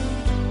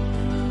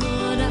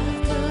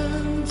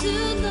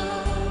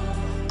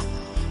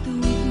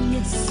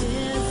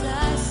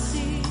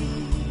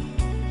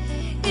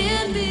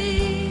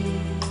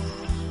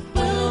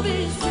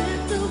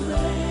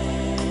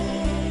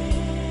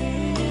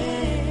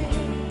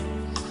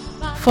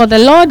For the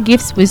Lord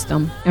gives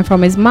wisdom, and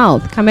from his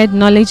mouth cometh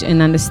knowledge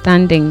and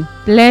understanding.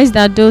 Blessed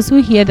are those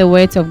who hear the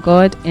words of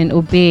God and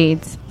obey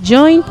it.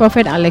 Join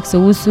Prophet Alex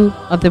Owusu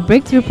of the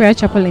Breakthrough Prayer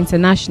Chapel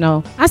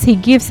International as he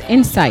gives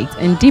insight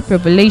and deep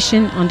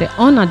revelation on the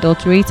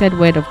unadulterated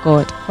word of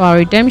God for our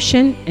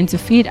redemption and to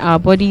feed our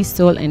body,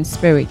 soul, and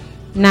spirit.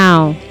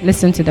 Now,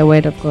 listen to the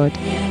word of God.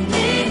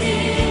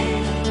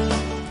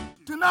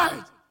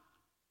 Tonight,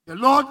 the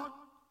Lord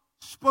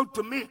spoke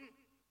to me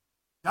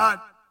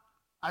that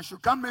I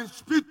should come and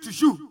speak to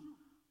you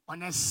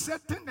on a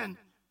certain and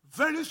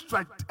very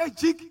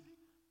strategic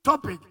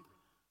topic.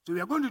 So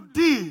we are going to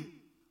deal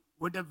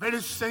with a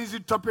very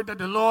sensitive topic that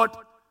the Lord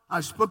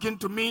has spoken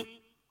to me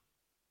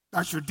that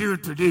I should deal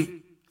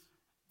today.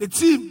 The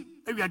theme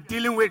that we are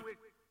dealing with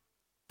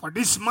for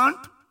this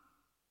month,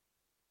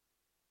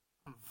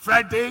 on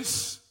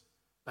Fridays,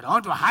 but I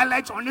want to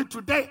highlight on it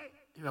today.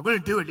 We are going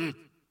to deal with it.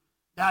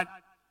 That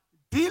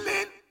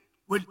dealing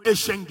with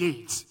ancient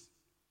gates.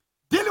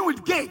 Dealing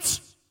with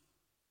gates.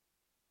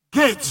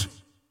 Gates.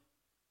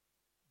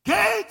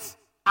 Gates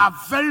are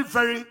very,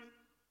 very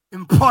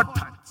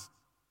important.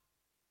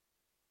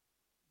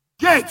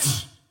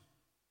 Gates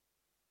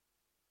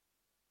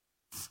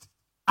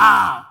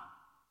are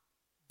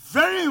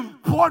very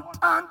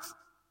important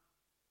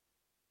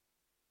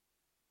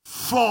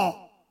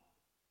for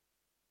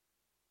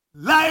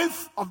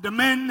life of the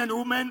men and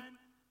women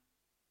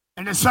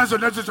and the sons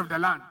and daughters of the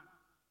land.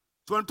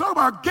 So when we talk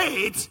about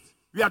gates,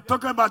 we are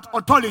talking about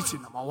authority,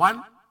 number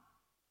one.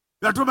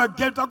 We are talking about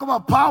gates, talking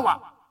about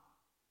power.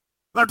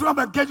 We are talking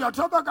about gates, we are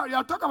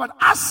talking about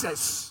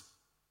access,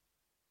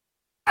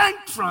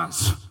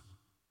 entrance.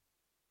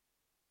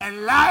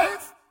 And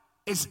life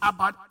is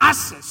about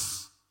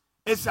access.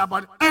 It's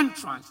about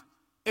entrance.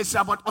 It's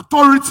about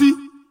authority.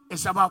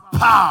 It's about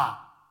power.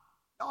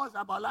 That was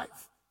about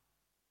life.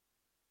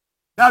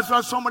 That's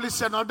what somebody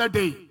said the other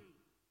day.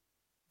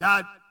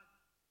 That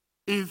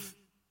if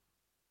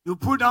you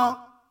put down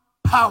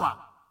power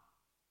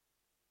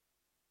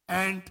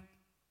and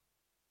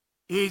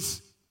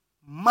his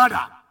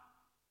mother,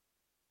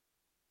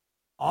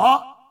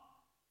 or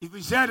if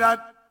you say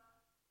that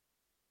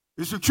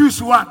you should choose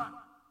one,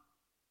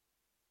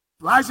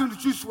 to ask him to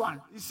choose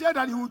one, he said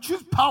that he will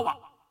choose power.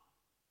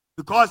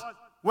 Because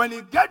when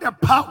he gets the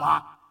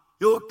power,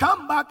 he will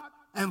come back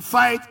and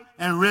fight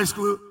and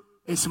rescue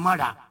his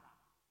mother.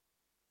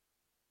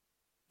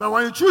 But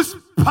when you choose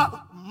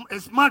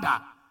his mother,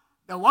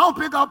 the one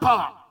who pick up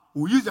power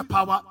will use the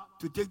power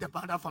to take the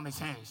power from his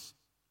hands.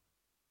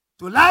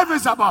 So life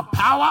is about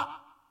power.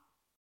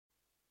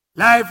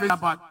 Life is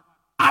about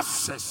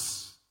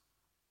access.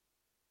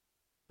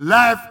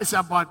 Life is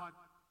about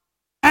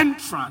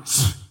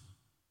entrance.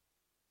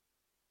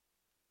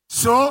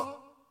 So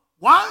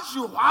once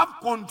you have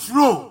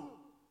control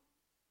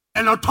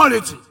and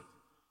authority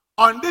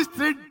on these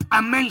three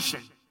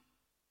dimensions,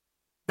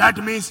 that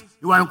means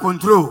you are in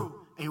control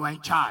and you are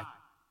in charge.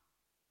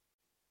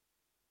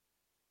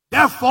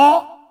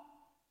 Therefore,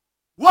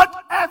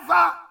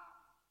 whatever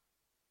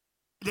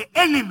the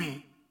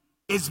enemy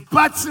is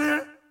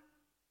battling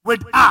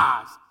with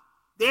us,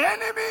 the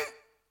enemy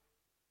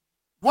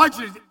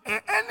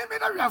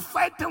that we are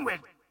fighting with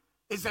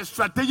is a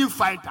strategic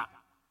fighter.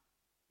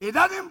 He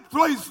doesn't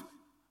throw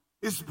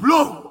his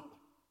blow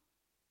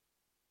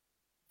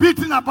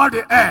beating about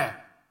the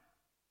air.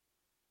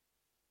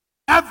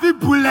 Every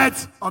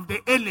bullet of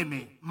the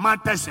enemy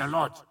matters a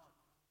lot.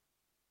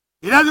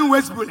 He doesn't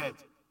waste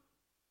bullets.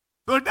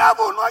 So the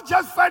devil will not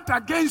just fight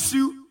against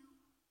you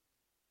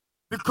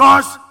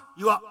because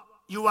you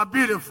are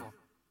beautiful,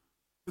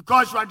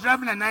 because you are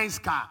driving a nice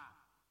car.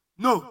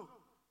 No.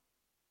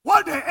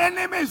 What the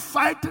enemy is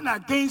fighting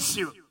against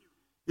you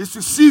is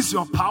to seize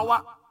your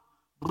power,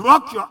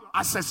 block your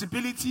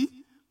accessibility,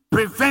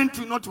 prevent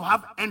you not to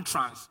have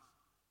entrance,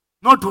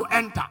 not to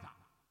enter.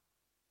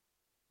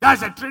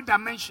 That's a third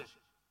dimension.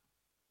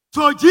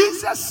 So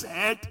Jesus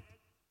said,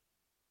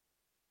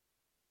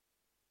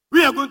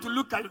 we are going to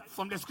look at it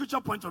from the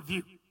scripture point of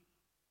view.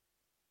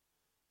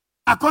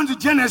 According to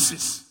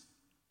Genesis,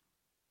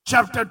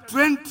 chapter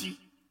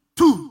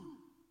 22,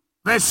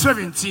 verse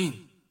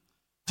 17.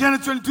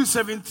 Genesis 22,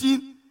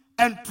 17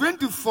 and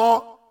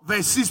 24,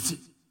 verse 60.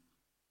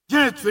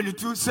 Genesis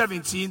 22,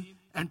 17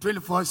 and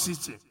 24,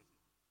 60.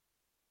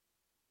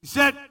 He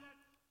said,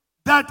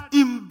 that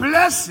in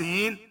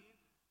blessing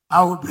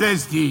I will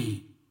bless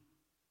thee,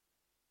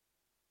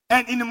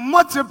 and in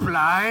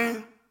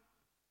multiplying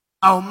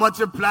I will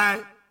multiply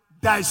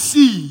thy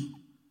seed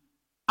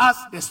as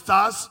the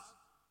stars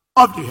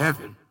of the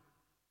heaven,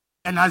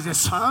 and as the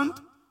sand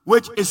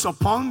which is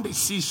upon the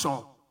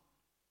seashore.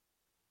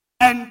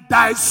 And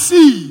thy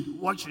seed,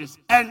 watch this,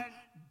 and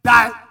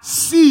thy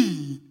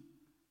seed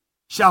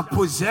shall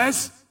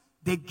possess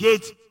the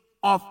gate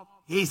of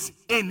his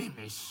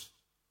enemies.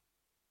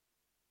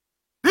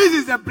 This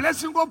is a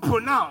blessing God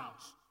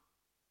pronounced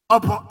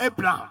upon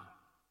Abraham.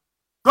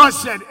 God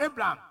said,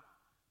 Abraham,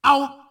 I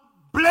will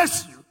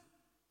bless you.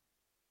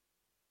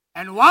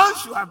 And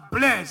once you are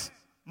blessed,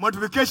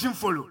 multiplication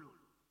follows.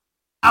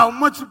 I will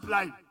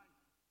multiply you.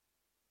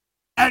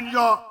 And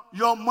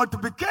your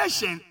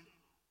multiplication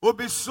will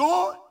be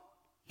so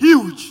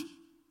huge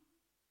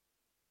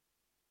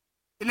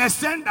in a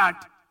sense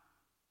that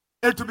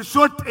it will be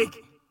so thick.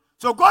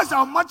 So God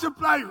shall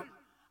multiply you.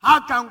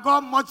 How can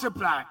God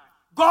multiply?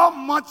 God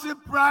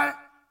multiply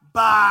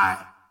by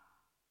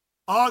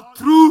or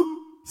through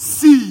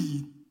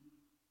seed.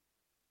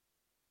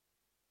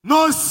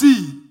 No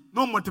seed,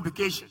 no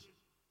multiplication.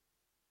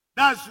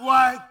 That's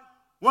why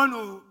when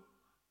you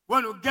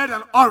get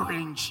an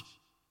orange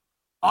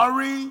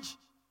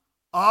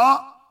or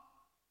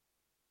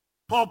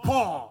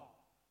pawpaw,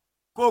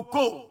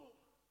 cocoa,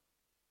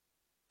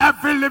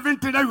 every living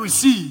thing that you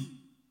see,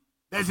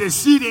 there's a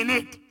seed in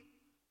it.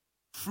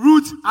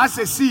 Fruit has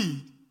a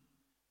seed.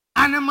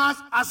 Animals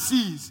have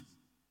seeds.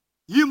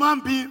 Human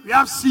beings, we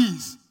have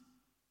seeds.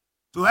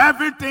 So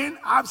everything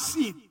has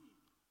seed.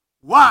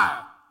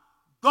 Why?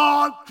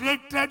 God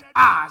created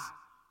us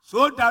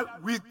so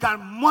that we can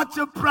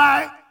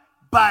multiply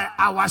by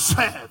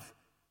ourselves.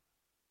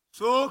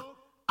 So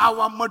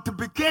our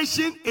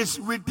multiplication is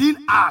within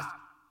us,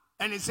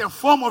 and it's a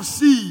form of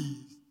seed.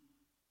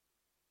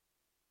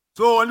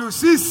 So when you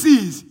see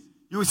seeds,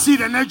 you see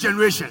the next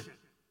generation.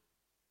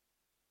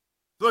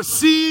 So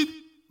seed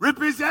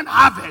represent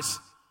harvest,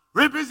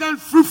 represent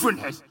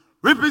fruitfulness,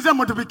 represent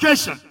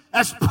multiplication,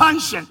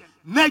 expansion,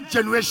 next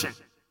generation.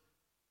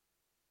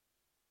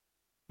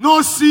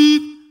 No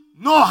seed,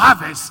 no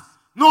harvest.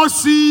 No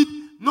seed,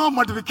 no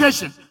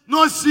multiplication.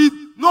 No seed,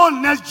 no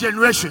next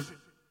generation.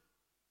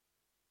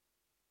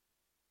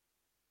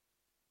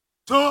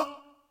 So,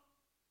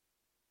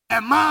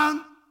 a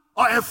man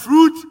or a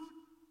fruit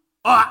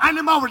or an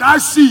animal without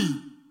seed,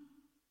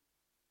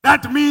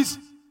 that means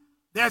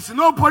there's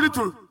nobody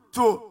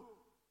to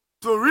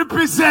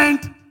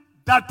represent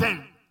that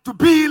thing, to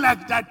be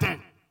like that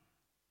thing.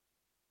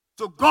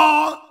 So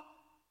God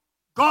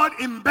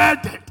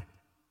embedded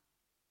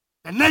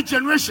the next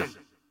generation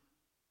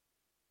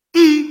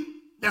in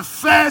the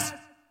first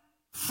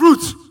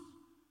fruit.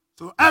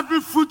 So every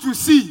fruit you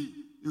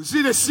see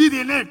the seed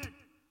in it.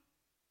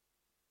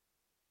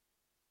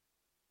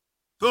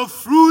 So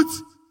fruit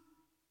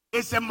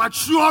is a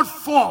matured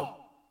form.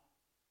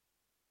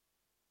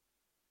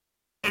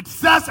 It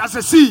starts as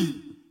a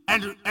seed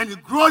and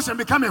it grows and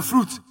becomes a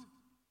fruit.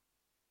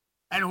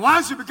 And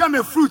once you become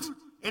a fruit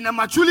in a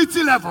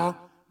maturity level,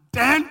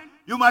 then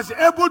you must be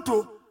able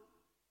to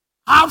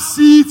have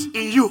seeds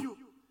in you.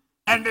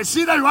 And the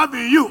seed that you have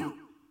in you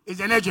is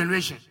the next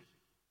generation.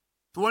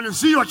 So when you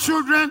see your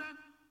children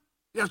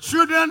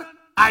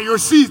are your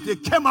seeds. They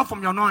came up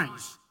from your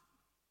loins.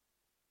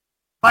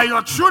 But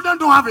your children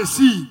don't have a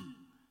seed.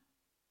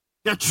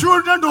 The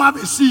children don't have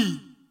a seed.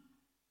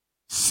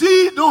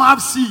 Seed don't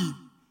have seed.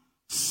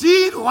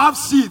 Seed will have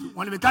seed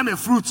when it becomes a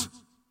fruit.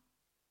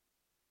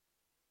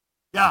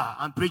 Yeah,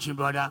 I'm preaching,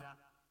 brother.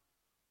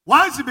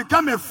 Once it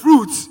becomes a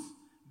fruit,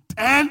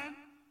 then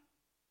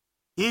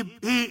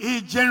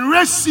he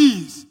generates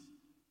seeds.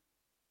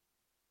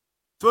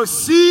 So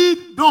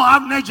seed don't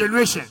have next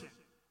generation.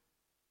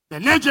 The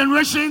next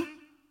generation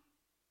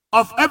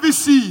of every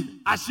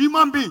seed as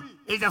human being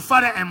is the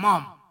father and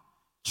mom.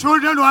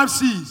 Children don't have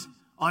seeds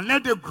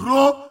unless they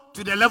grow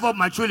to the level of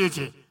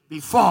maturity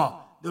before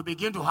they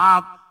begin to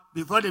have,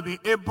 before they be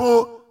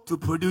able to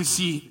produce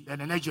seed. Then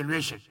the next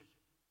generation.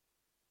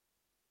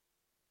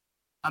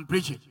 I'm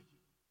preaching.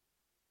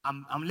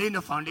 I'm laying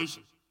the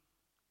foundation.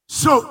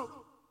 So,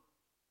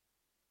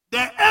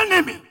 the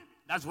enemy,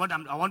 that's what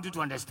I want you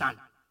to understand.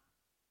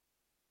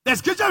 The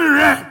scripture we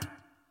read,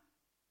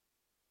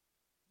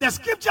 the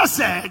scripture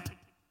said,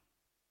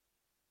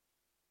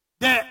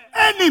 the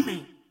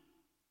enemy,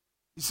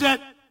 he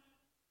said,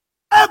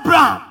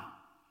 Abraham,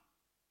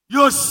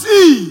 your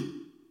seed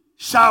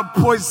shall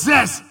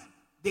possess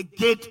the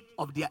gate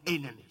of their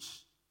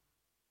enemies.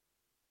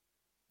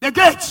 The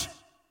gate.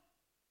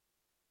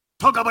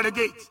 Talk about the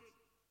gate.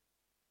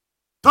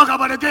 Talk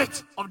about the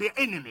gate of the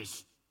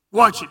enemies.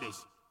 Watch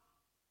this.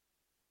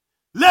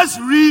 Let's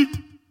read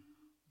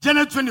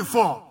Genesis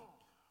 24.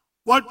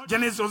 What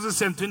Genesis also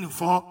said,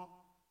 24,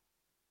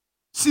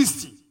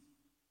 60.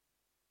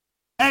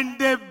 And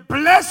they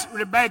blessed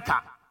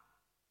Rebekah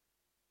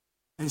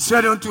and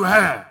said unto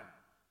her,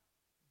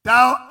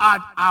 Thou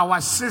art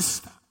our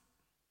sister.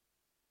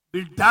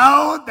 Be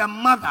thou the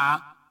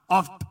mother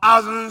of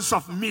thousands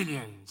of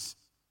millions.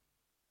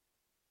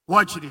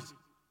 Watch this.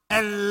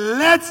 And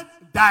let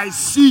thy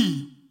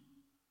seed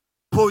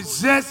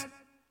possess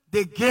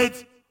the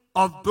gate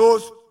of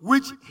those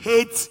which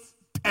hate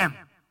them.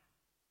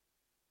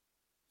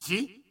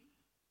 See?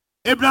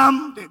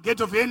 Abraham, the gate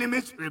of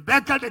enemies.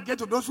 Rebekah, the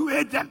gate of those who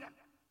hate them.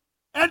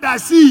 And thy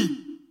seed.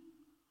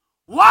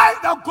 Why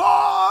the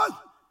God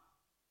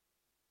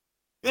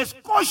is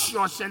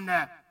cautious and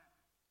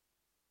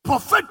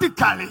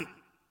prophetically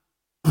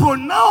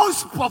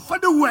pronounce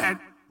prophetic word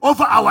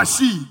over our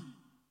seed.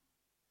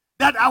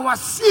 That our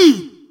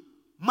seed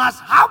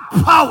must have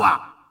power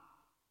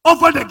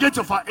over the gates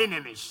of our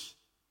enemies.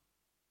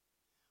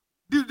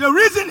 The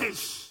reason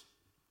is,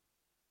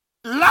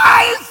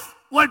 life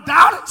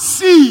without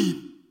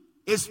seed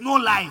is no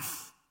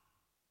life.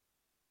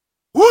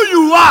 Who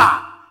you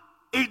are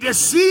is the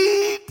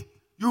seed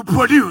you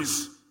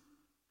produce.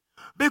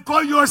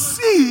 Because your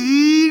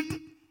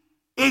seed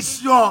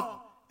is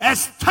your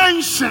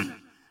extension.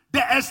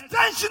 The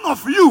extension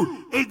of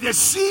you is the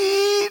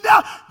seed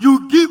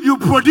you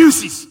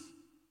produces.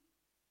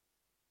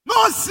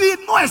 No seed,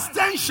 no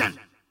extension.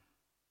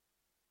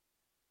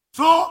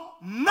 So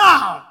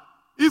now,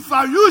 if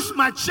I use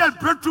my church,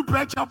 Breakthrough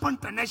Prayer Chapel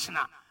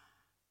International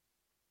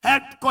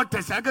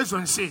headquarters,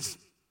 Agason says,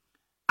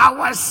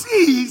 our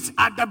seeds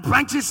are the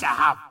branches I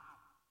have.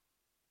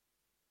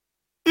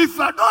 If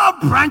I don't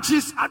have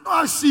branches, I don't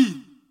have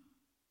seed.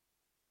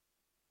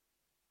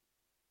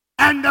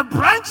 And the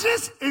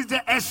branches is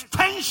the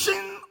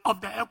extension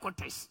of the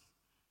headquarters.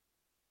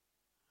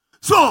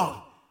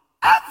 So,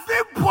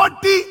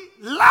 everybody,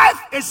 life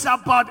is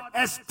about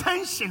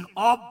extension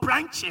or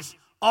branches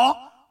or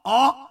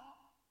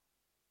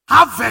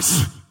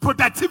harvest,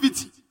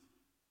 productivity.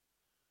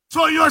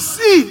 So your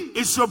seed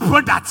is your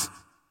product.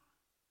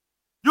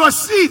 Your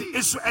seed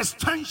is your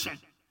extension.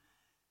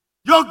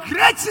 Your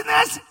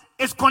greatness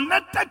is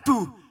connected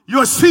to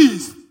your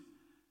seeds.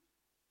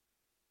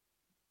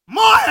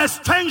 More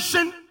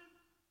extension,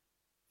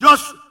 the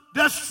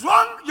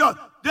stronger,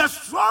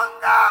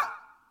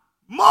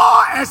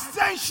 more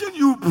extension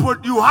you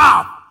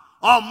have,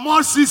 or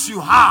more seeds you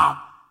have,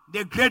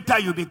 the greater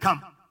you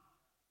become.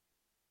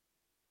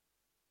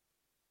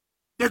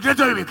 The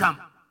greater you become.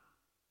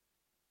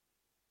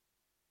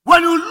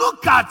 When you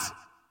look at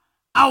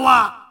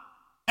our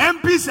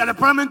MPs at the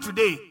parliament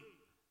today,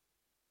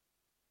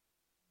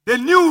 the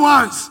new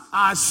ones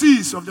are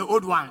seeds of the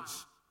old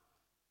ones.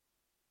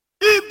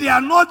 If they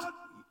are not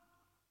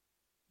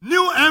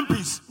new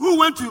MPs who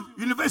went to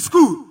university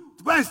school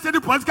to go and study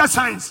political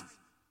science,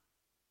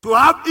 to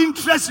have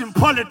interest in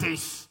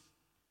politics,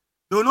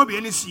 there will not be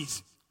any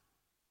seeds.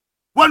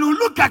 When we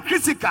look at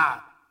critical,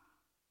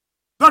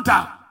 when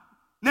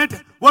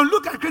we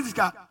look at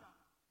critical,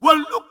 we'll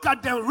look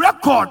at the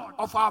record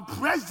of our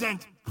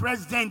current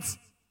President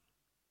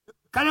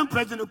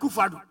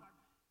Akufo-Addo.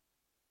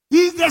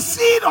 He's the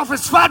seed of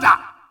his father.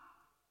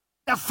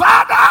 The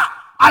father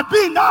had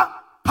been in the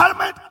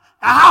parliament,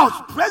 a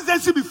house,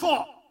 presidency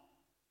before.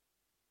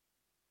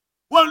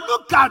 We'll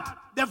look at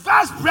the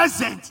vice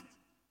president.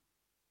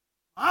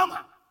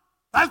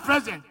 Vice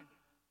president.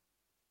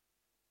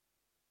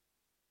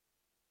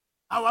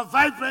 Our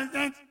vice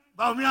president,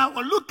 Bawumia,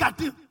 we'll look at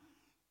him.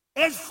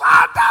 His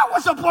father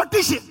was a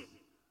politician.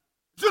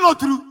 Is it not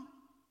true?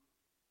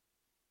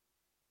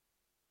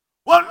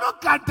 Well,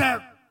 look at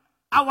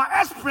our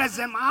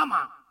ex-president,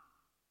 Mahama.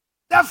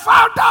 The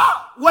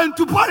father went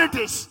to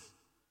politics.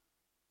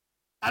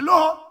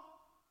 Hello?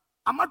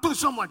 I'm not to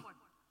somebody.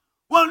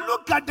 Well,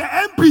 look at the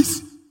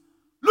MPs.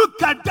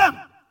 Look at them.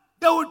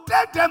 They will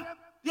tell them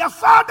their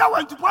father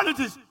went to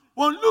politics.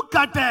 Well, look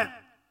at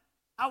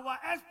our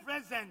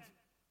ex-president,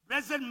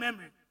 present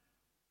memory.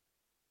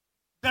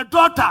 The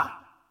daughter,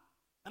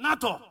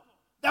 Anato.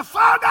 The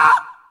father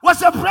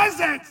was a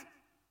president.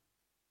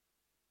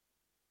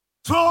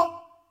 So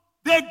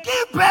they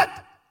give birth,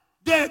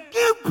 their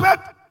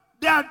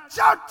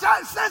child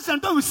sense,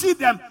 and don't we see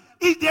them,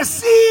 is the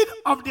seed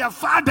of their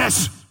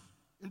fathers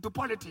into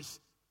politics.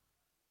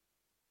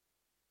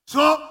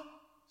 So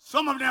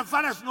some of their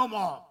fathers no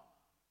more,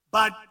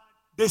 but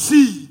the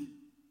seed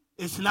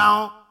is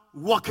now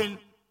walking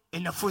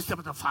in the footsteps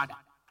of the father.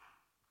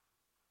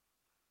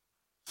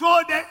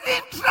 So the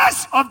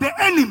interest of the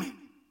enemy,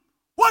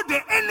 what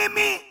the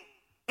enemy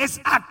is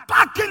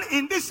attacking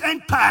in this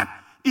end time,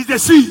 is the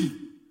seed.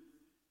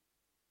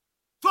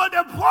 So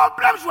the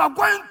problems we are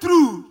going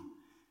through,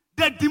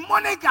 the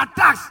demonic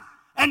attacks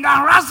and the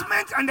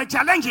harassment and the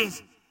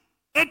challenges,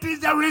 it is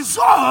the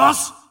result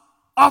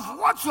of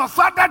what your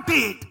father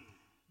did.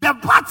 The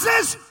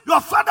battles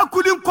your father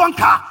couldn't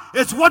conquer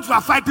is what you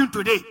are fighting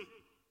today.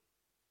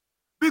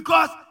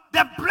 Because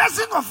the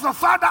blessing of your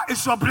father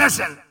is your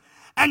blessing,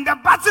 and the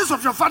battles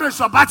of your father is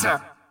your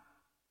battle.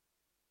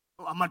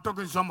 Oh, am I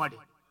talking to somebody?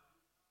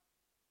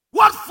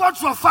 What fought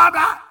your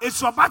father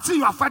is your battle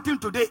you are fighting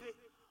today.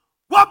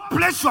 What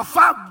bless your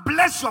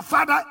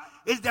father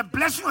is the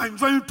blessing you are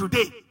enjoying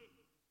today.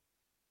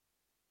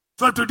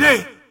 So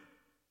today,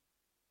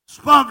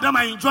 some of them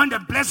are enjoying the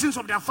blessings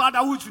of their father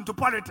who is into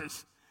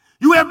politics.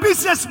 You are a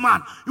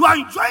businessman. You are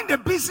enjoying the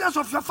business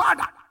of your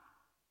father.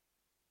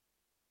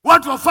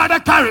 What your father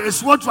carries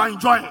is what you are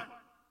enjoying.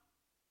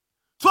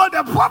 So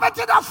the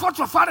poverty that fought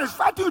your father is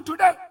fighting you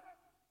today.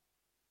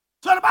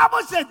 So the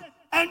Bible said,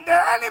 and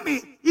the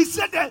enemy, he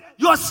said that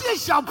your seed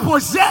shall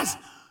possess.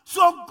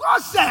 So God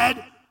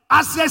said,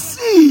 as a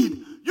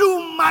seed,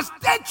 you must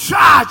take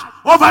charge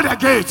over the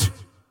gate.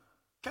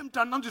 Came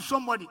to announce to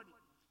somebody.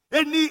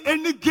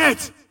 Any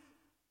gate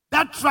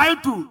that try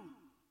to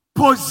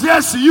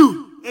possess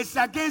you is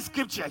against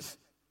scriptures.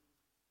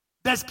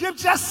 The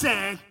scripture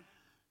said,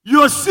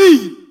 your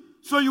seed,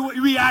 so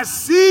we are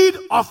seed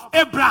of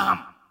Abraham.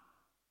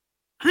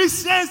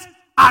 Christians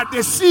are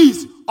the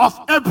seeds of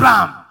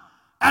Abraham.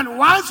 And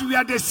once we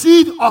are the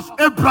seed of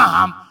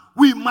Abraham,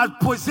 we must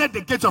possess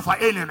the gates of our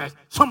enemies.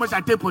 Somebody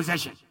shall take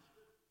possession.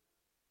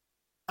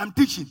 I'm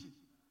teaching.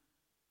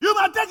 You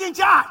are taking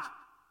charge.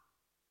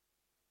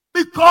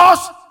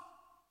 Because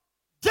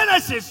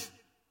Genesis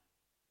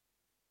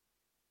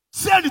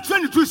said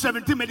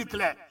 22:17 may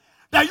declare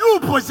that you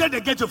possess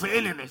the gate of your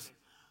enemies.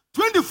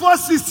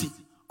 24:60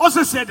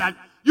 also said that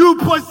you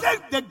possess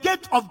the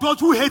gate of those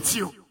who hate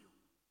you.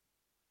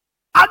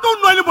 I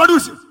don't know anybody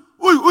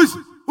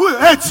who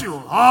hates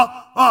you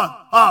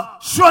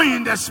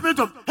showing the spirit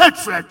of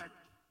hatred.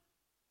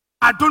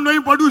 I don't know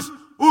anybody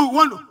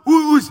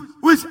who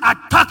is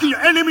attacking your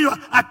enemy,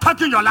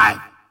 attacking your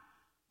life.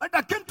 But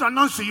I came to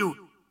announce to you.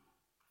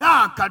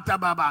 I came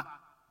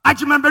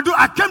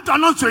to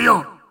announce to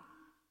you.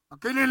 I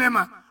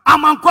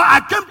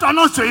came to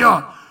announce to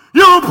you.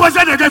 You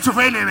possess the gates of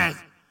enemies.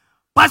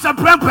 Pastor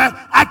Prempe,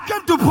 I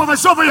came to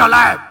prophesy over your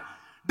life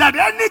that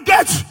any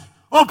gate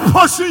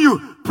opposing you,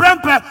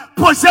 Prempe,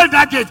 possess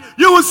that gate.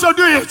 You will so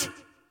do it.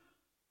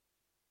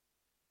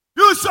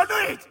 You will so do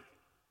it.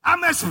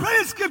 I'm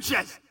explaining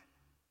scriptures.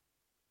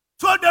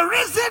 So the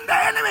reason the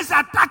enemies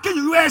are attacking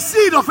you, you are a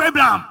seed of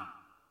Abraham.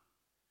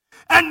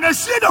 And the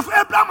seed of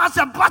Abraham has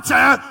a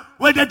battle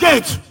with the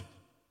gate.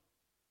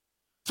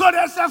 So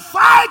there's a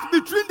fight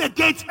between the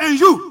gate and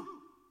you.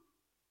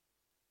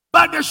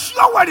 But the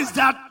sure word is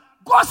that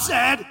God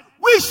said,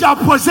 we shall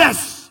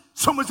possess.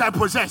 Someone say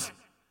possess.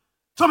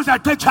 Someone say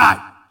take charge.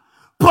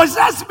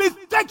 Possess means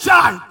take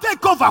charge,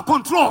 take over,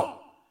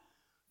 control.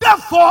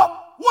 Therefore,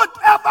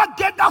 whatever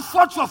get that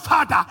fought your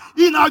father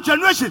in our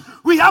generation,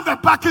 we have a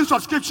backing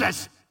of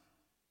scriptures.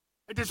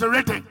 It is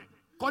written,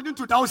 according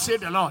to thou say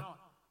the Lord.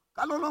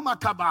 So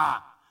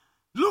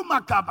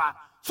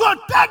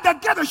that the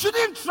gate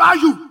shouldn't try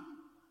you.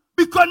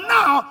 Because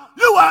now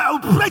you are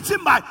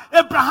operating by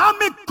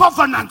Abrahamic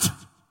covenant.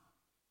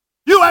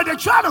 You are the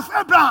child of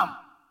Abraham.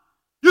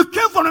 You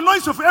came from the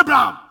noise of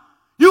Abraham.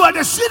 You are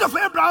the seed of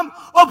Abraham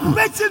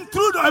operating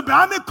through the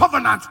Abrahamic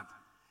covenant.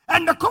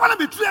 And the covenant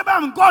between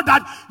Abraham and God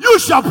that you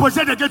shall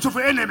possess the gates of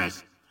your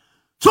enemies.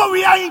 So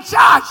we are in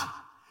charge.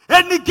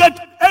 Any gate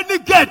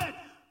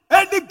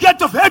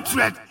of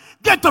hatred,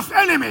 gate of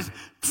enemies,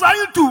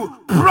 trying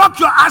to block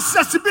your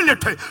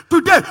accessibility.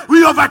 Today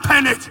we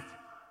overturn it.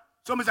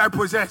 So much I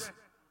possess.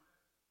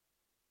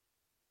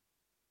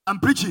 I'm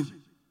preaching.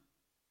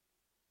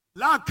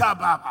 La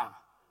kababa.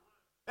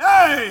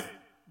 Hey,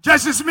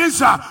 Justice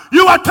Minister,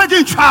 you are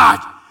taking charge.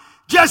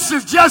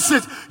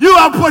 Justice, you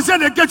are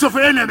possessing the gates of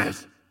your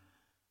enemies.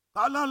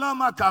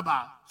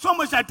 So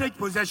much I take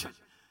possession.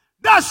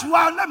 That's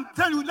why let me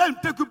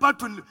take you back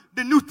to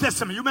the New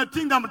Testament. You may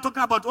think that I'm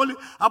talking about only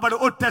about the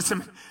Old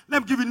Testament.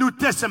 Let me give you New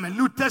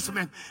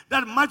Testament.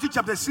 That Matthew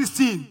chapter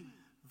 16,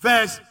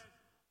 verse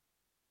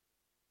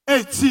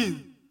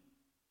 18.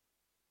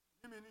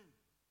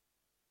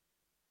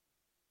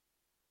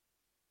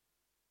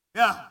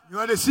 Yeah, you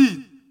are the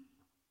seed.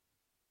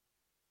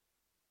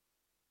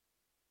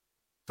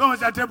 So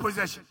much I take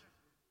possession.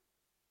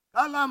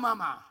 Allah,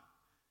 mama.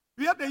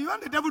 You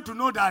want the devil to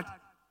know that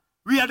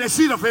we are the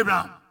seed of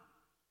Abraham.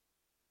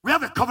 We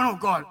have a covenant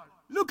of God.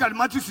 Look at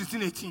Matthew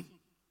 16:18.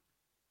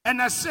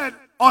 And I said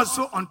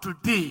also unto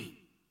thee,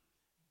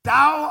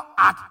 thou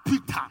art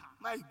Peter.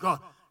 My God.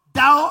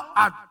 Thou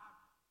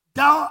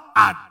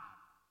art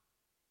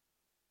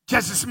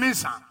Jesus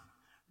Mensah.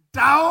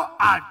 Thou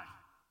art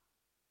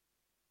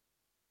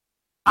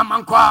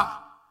Amankwa.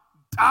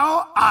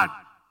 Thou art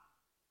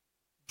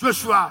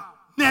Joshua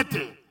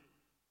Nete.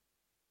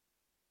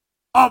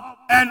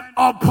 And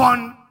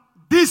upon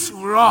this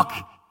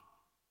rock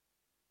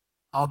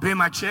I'll build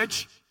my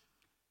church,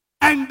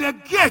 and the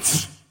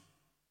gates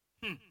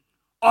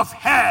of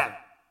hell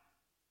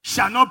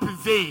shall not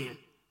prevail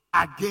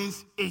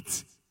against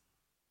it.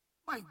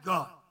 My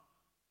God.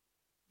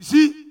 You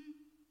see,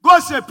 God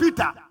said,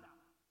 Peter,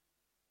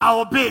 I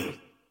obey.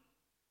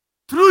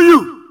 Through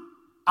you,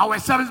 I will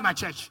establish my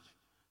church.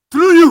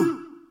 Through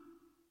you,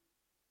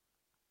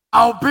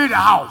 I'll build a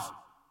house.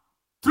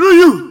 Through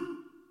you,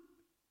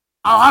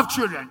 I'll have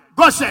children.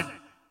 God said,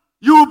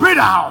 you will build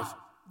a house.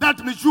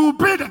 That means you will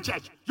build a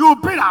church. You will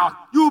build a house.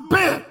 You will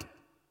build.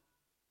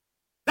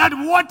 That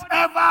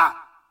whatever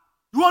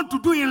you want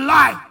to do in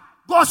life,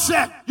 God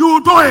said, you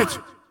will do it.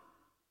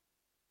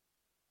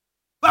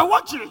 But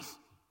watch this.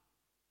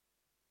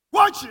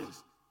 Watch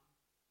this.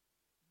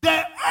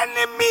 The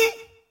enemy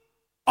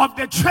of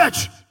the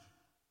church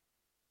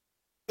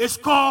is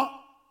called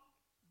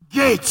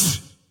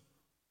gates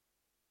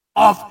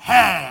of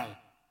hell.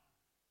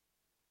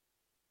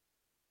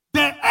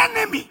 The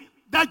enemy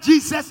that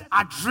Jesus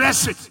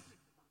addressed it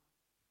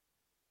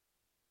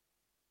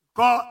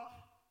called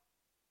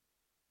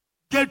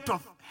gate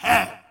of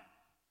hell.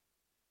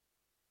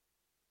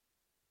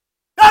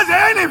 That's the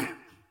enemy.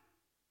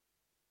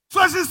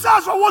 So as it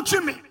starts for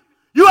watching me,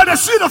 you are the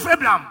seed of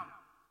Abraham.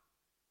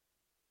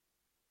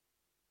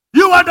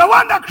 You are the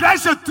one that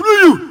Christ said through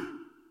you,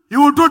 he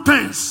will do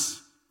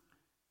things.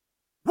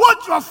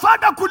 What your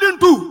father couldn't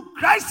do,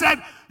 Christ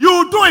said, you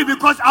will do it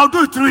because I'll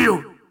do it through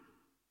you.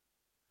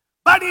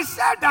 But he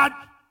said that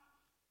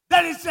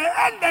there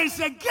is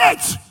a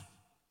gate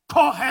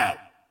called hell.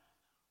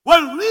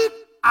 When we read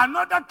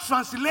another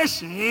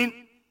translation,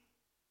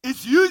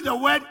 it's used the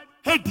word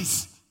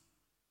Hades.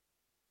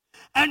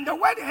 And the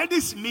word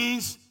Hades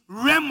means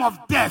realm of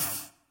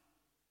death.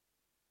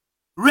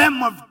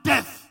 Realm of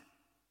death.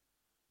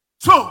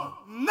 So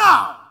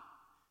now,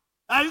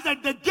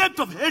 the gate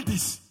of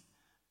Hades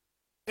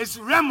is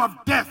realm of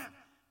death.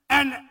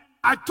 And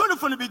I told you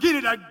from the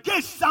beginning that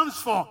gate stands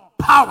for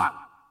power.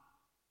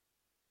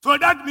 So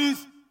that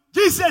means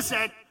Jesus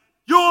said,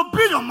 you will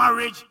build your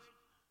marriage,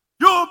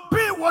 you will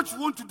build what you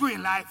want to do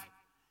in life.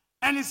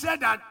 And he said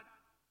that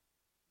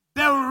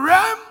the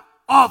realm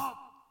of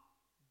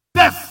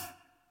death,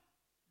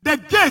 the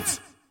gate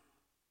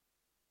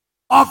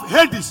of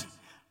Hades,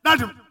 that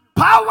the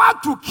power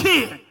to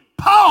kill,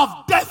 power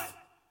of death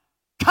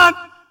can't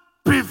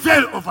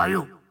prevail over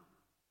you.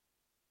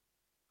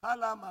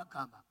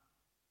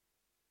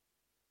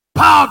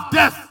 Power of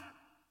death,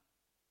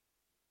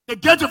 the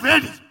gate of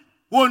Hades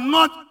will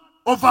not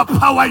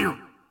overpower you.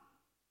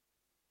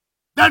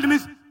 That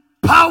means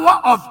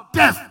power of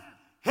death.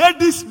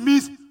 Hades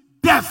means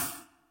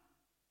death.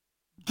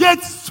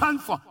 Gate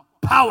stands for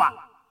power.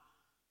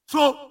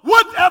 So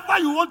whatever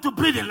you want to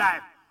build in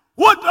life,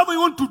 whatever you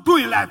want to do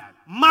in life,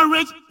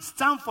 marriage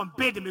stands for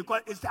building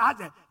because it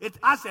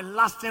has a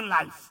lasting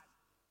life.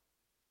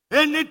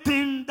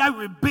 Anything that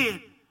we build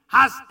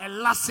has a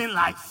lasting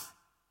life.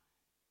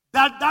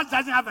 That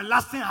doesn't have a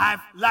lasting life,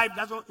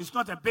 it's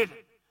not a building.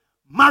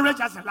 Marriage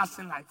has a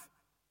lasting life.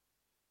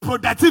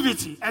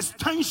 Productivity,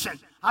 extension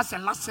has a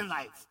lasting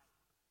life.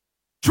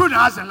 Children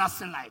has a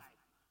lasting life.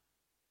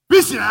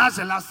 Business has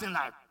a lasting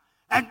life.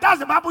 And that's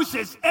the Bible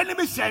says,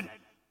 enemy said,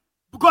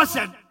 because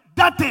said,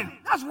 that thing,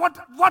 that's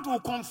what will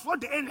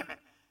confront the enemy.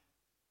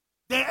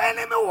 The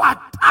enemy will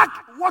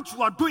attack what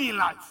you are doing in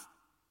life.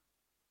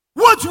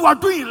 What you are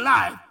doing in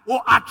life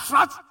will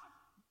attract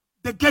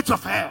the gates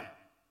of hell.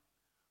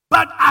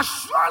 But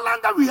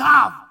assurance that we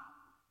have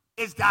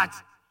is that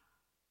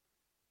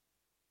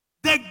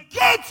the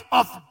gate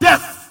of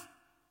death,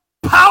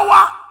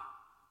 power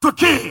to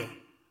kill,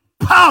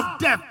 power of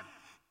death,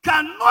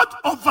 cannot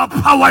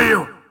overpower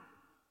you.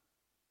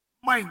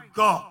 My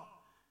God.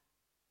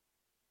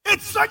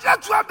 It's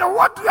subject to have the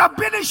what you are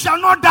building shall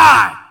not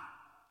die.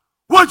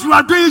 What you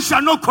are doing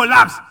shall not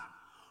collapse.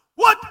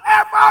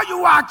 Whatever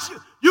you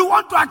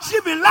want to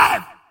achieve in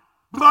life,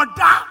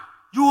 brother,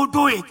 you will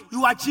do it.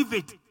 You achieve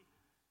it.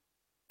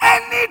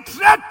 Any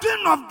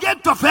threatening of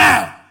gate of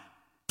hell,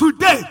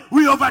 today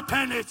we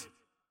overturn it.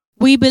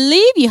 We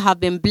believe you have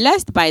been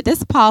blessed by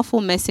this powerful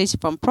message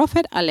from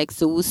Prophet Alex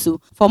Owusu.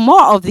 For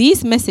more of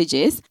these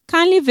messages,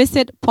 kindly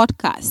visit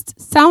podcast,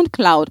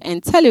 SoundCloud,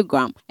 and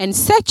Telegram and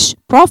search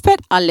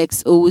Prophet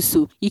Alex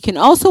Owusu. You can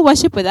also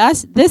worship with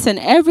us this and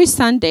every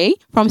Sunday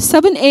from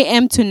 7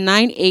 a.m. to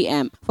 9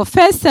 a.m. for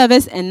first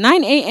service and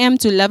 9 a.m.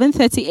 to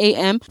 11:30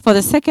 a.m. for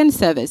the second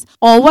service.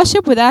 Or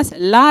worship with us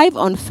live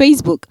on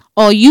Facebook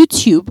or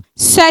YouTube.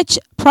 Search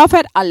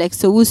Prophet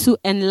Alex Owusu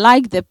and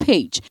like the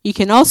page. You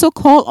can also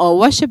call or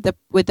worship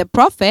with the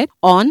Prophet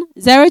on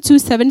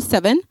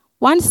 0277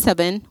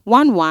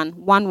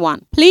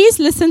 171111. Please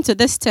listen to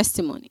this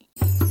testimony.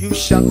 You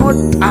shall not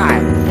die.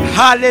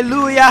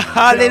 Hallelujah,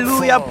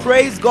 hallelujah,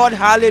 praise God,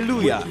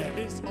 hallelujah.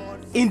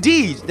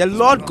 Indeed, the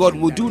Lord God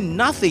will do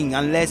nothing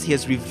unless He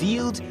has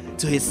revealed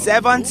to His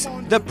servants,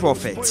 the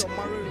prophet.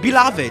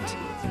 Beloved,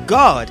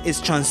 God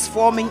is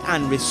transforming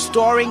and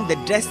restoring the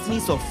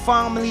destinies of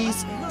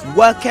families,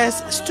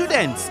 workers,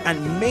 students,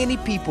 and many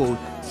people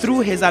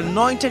through His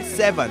anointed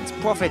servant,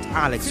 Prophet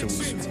Alex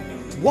Owusu.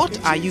 What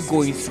are you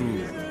going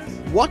through?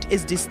 What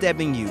is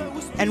disturbing you?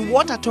 And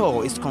what at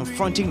all is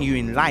confronting you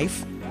in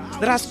life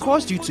that has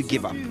caused you to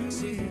give up?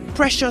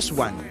 Precious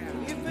one,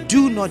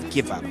 do not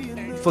give up.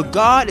 For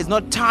God is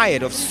not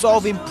tired of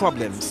solving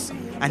problems,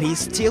 and He is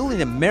still in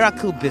the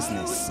miracle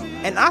business.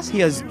 And as He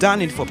has done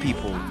it for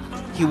people,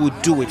 He will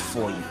do it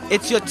for you.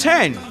 It's your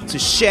turn to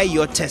share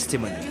your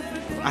testimony,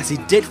 as He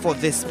did for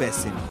this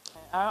person.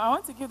 I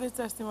want to give this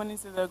testimony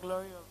to the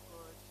glory of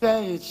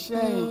God.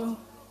 Share it.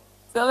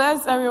 So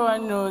let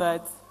everyone know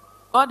that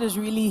God is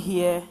really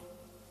here.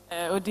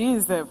 Odi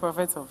is the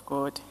prophet of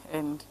God,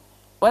 and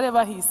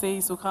whatever he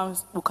says will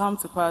come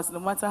to pass, no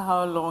matter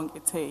how long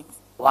it takes.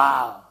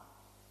 Wow.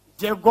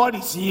 God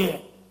is here,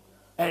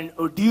 and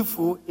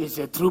Odifu is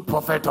a true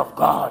prophet of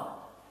God.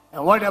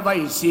 And whatever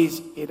he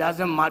says, it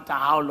doesn't matter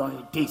how long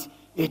it takes,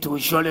 it will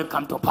surely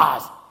come to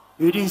pass.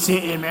 You didn't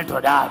say amen to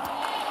that.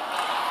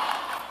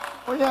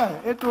 Oh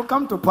yeah, it will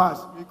come to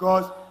pass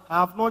because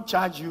I have not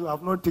charged you, I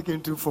have not taken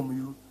it from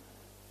you.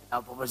 I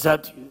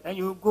prophesied to you, and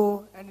you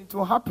go, and it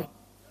will happen.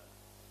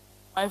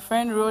 My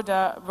friend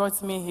Rhoda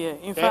brought me here.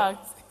 In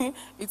fact,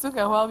 it took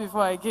a while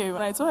before I came.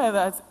 And I told her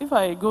that if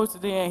I go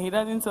today and he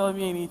doesn't tell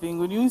me anything,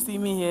 will you see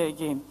me here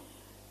again?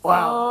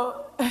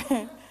 Wow.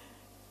 So,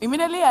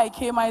 immediately I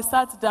came, I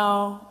sat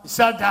down. You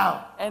sat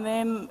down. And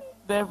then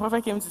the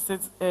prophet came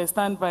to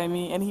stand by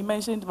me, and he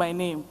mentioned my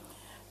name.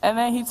 And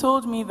then he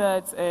told me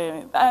that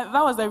that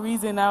was the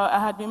reason. I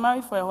had been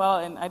married for a while,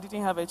 and I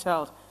didn't have a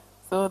child.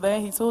 So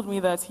then he told me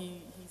that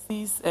he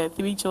sees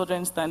 3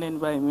 children standing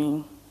by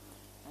me.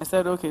 I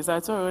said, okay. So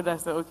I told Rhoda, I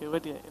said, okay,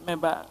 what do you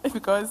remember?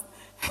 Because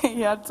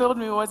he had told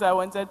me what I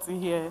wanted to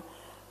hear.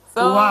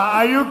 So, wow,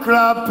 are you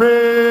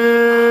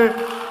clapping?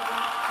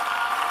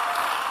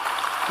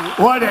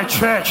 What a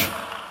church.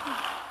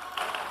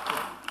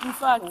 In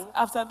fact,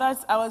 after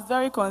that, I was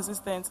very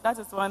consistent. That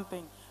is one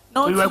thing.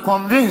 No, You were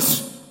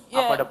convinced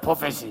Yeah. about the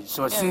prophecy.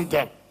 So since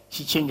then,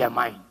 she changed her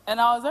mind. and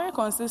I was very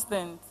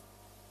consistent.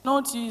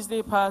 No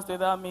Tuesday passed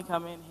without me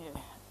coming here.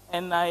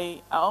 And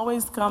I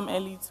always come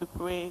early to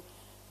pray.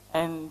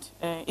 And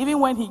even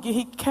when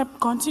he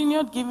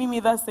continued giving me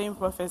that same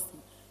prophecy.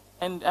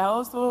 And I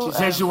also... She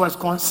said she was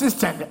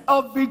consistent.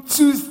 Every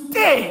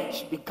Tuesday,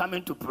 she be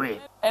coming to pray.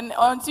 And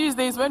on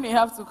Tuesdays, when we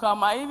have to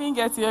come, I even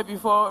get here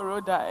before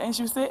Rhoda. And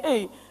she would say,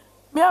 hey,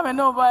 me have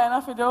no buy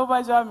enough for the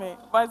over jammy.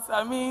 But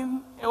I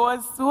mean, it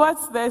was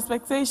what the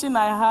expectation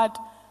I had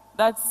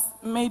that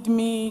made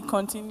me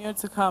continue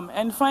to come.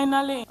 And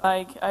finally,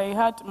 like, I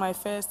had my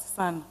first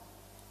son.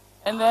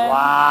 And then...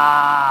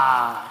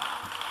 Wow.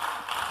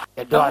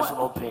 The door is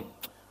open.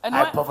 And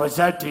I when-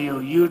 prophesy to you,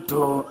 you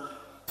too,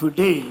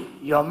 today,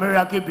 your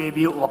miracle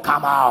baby will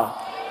come out.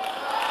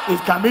 It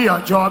can be your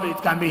job,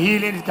 it can be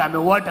healing, it can be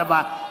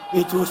whatever.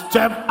 It will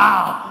step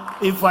out.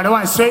 If for the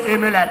one say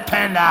amen like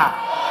tender.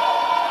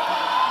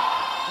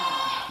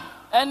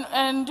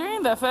 And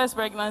during the first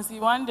pregnancy,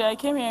 one day I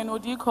came here and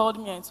Odi called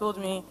me and told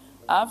me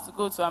I have to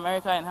go to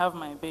America and have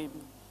my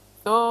baby.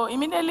 So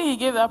immediately he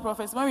gave that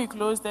prophecy. When we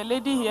closed, the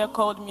lady here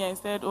called me and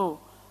said, oh,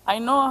 I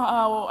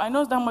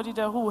know somebody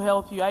there who will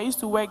help you. I used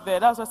to work there.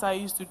 That's what I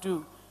used to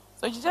do.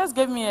 So she just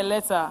gave me a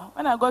letter.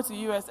 When I got to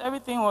US,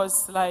 everything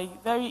was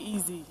like very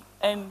easy.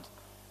 And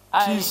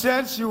She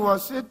said she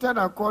was Satan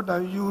and called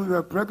and you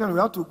were pregnant. We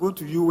have to go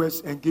to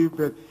US and give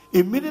birth.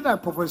 Immediately I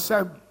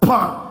prophesied,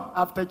 bam!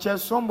 After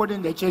church, somebody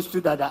in the church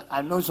stood that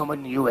I know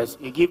somebody in the US.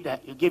 He gave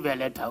a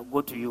letter,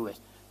 go to US.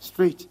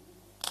 Straight.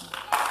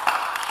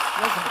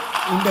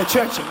 In the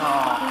church, no.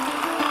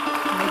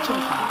 In the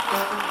church.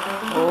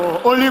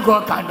 Oh, only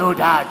God can do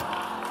that.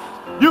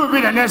 You will be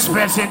the next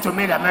person to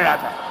meet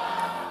America.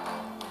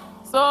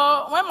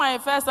 So when my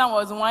first son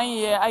was 1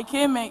 year, I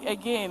came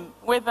again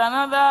with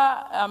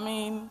another,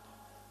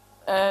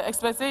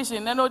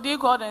 expectation. Then Odi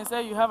called and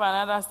said, you have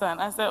another son.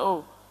 I said,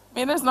 oh,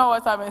 that's not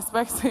what I'm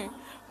expecting.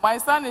 My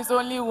son is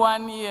only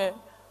 1 year.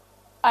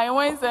 I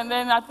went and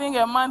then I think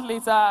a month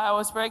later, I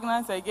was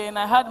pregnant again.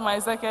 I had my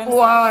second son.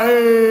 Wow,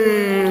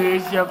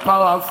 hey, you're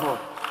powerful.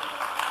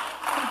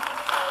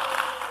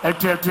 And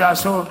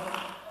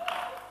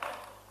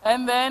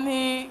then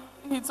he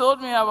told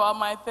me about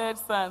my third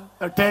son.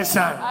 The third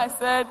son. I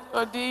said,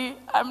 Odi,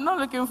 I'm not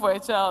looking for a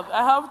child.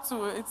 I have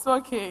two. It's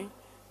okay.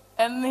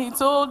 And he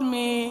told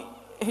me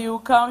he will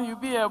come, he'll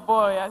be a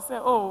boy. I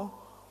said, oh.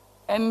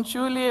 And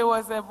truly it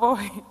was a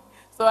boy.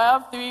 So I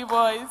have 3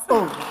 boys.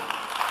 Oh,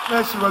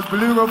 now she was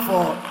believing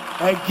for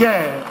a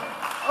girl.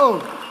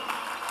 Oh,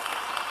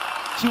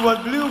 she was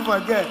believing for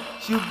a girl.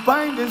 She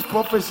bind this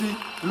prophecy.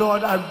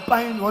 Lord, I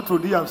bind what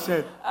Odi have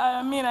said.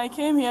 I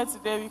came here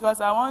today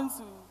because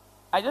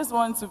I just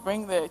want to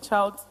bring the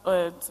child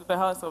to the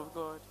house of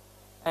God.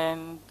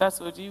 And that's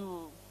what you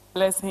will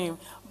bless him.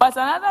 But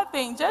another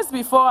thing, just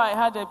before I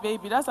had a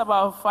baby, that's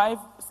about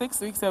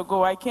 5-6 weeks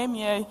ago, I came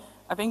here,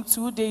 I think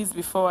 2 days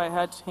before I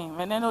had him.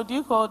 And then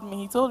Odi called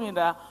me. He told me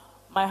that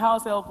my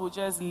house help will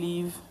just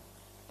leave.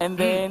 And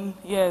then,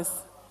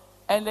 yes.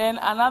 And then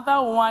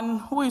another one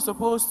who is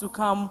supposed to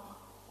come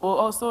will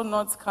also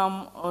not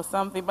come or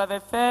something. But the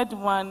third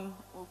one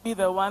will be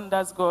the one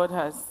that God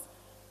has,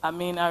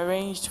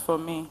 arranged for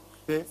me.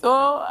 Okay. So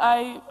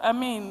I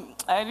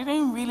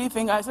didn't really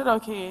think. I said,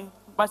 okay.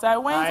 But I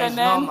went and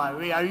then... normal.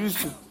 We are used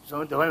to.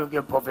 So the way we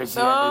get prophecy,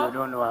 So- and you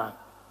don't know her.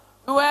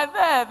 We were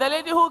there. The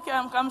lady who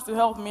comes to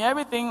help me,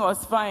 everything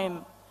was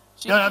fine.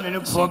 She Don't have any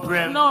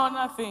problem? No,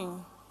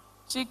 nothing.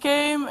 She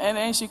came and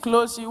then she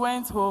closed. She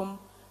went home.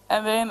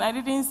 And then I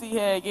didn't see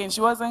her again.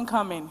 She wasn't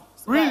coming.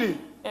 So Really?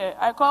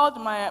 I called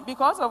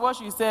because of what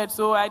she said,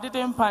 so I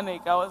didn't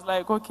panic. I was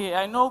like, okay,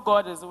 I know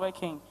God is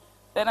working.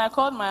 Then I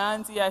called my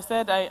auntie. I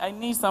said, I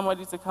need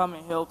somebody to come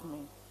and help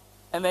me.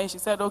 And then she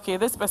said, okay,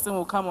 this person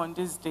will come on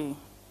this day.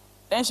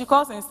 Then she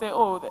calls and says,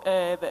 oh,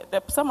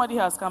 somebody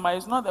has come, but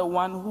it's not the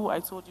one who I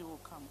told you will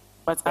come,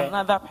 but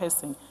another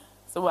person.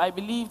 So I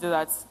believe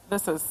that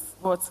this is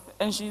what,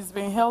 and she's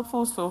been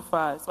helpful so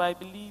far. So I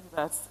believe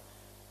that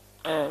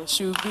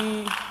she'll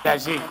be...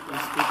 That's it.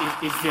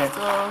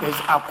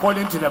 It's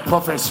according to the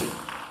prophecy.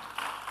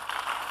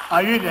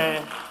 Are you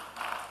there?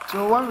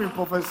 So when we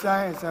prophesy,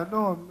 I said,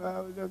 don't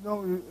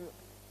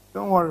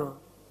worry.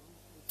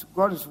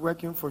 God is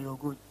working for your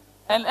good.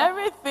 And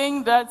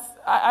everything that,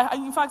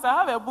 in fact, I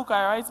have a book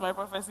I write my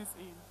prophecies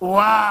in.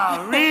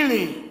 Wow,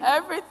 really?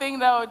 Everything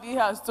that Odi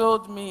has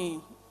told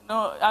me,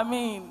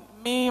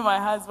 me, my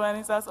husband,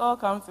 it has all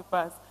come to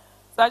pass.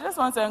 So I just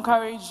want to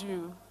encourage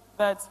you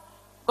that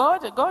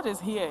God is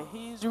here.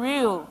 He is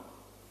real.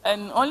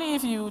 And only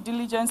if you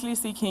diligently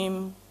seek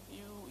him,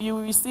 you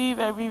will receive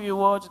every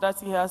reward that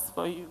he has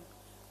for you.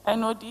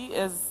 And Odi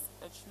is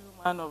a true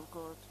man of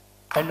God.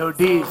 And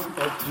Odi is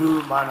a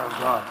true man of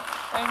God.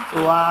 Thank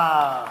you.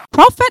 Wow.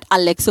 Prophet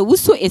Alex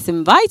Owusu is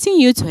inviting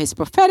you to his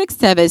prophetic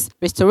service,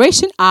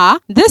 Restoration Hour,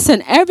 this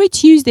and every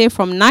Tuesday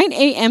from 9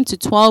 a.m. to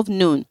 12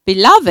 noon.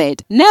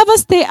 Beloved, never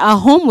stay at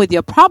home with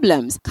your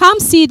problems. Come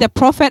see the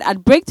prophet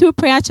at Breakthrough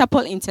Prayer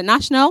Chapel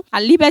International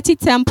at Liberty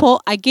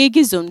Temple,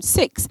 Agege Zone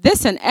 6,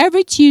 this and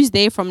every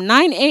Tuesday from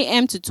 9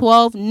 a.m. to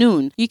 12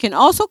 noon. You can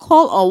also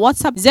call or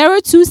WhatsApp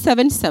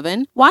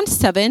 0277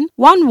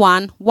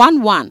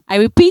 171111. I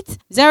repeat,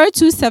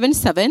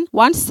 0277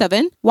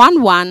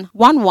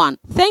 171111.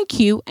 Thank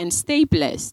you and stay blessed.